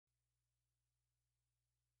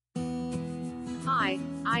Hi,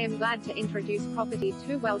 I am glad to introduce property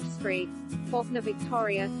 2 Welch Street, Fawkner,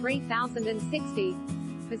 Victoria 3060.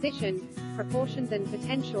 Position, proportions and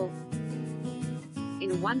potential.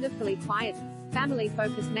 In a wonderfully quiet,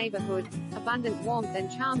 family-focused neighborhood, abundant warmth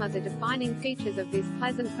and charm are the defining features of this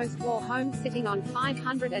pleasant post-war home sitting on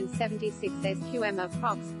 576 sqm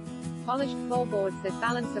approx. Polished floorboards that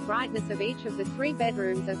balance the brightness of each of the 3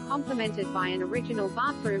 bedrooms are complemented by an original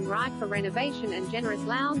bathroom ripe for renovation and generous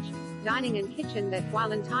lounge, dining and kitchen that,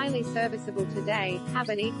 while entirely serviceable today, have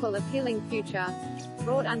an equal appealing future.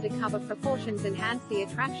 Broad undercover proportions enhance the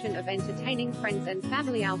attraction of entertaining friends and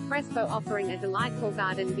family. Al fresco offering a delightful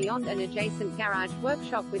garden beyond an adjacent garage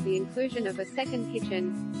workshop with the inclusion of a second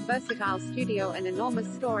kitchen, versatile studio and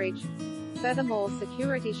enormous storage. Furthermore,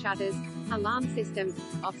 security shutters, alarm system,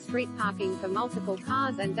 off-street parking for multiple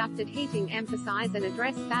cars and ducted heating emphasize an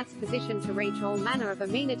address that's positioned to reach all manner of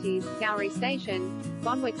amenities. Gowrie Station,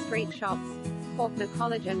 Bonwick Street shops, Fawkner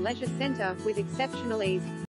College and Leisure Center, with exceptional ease.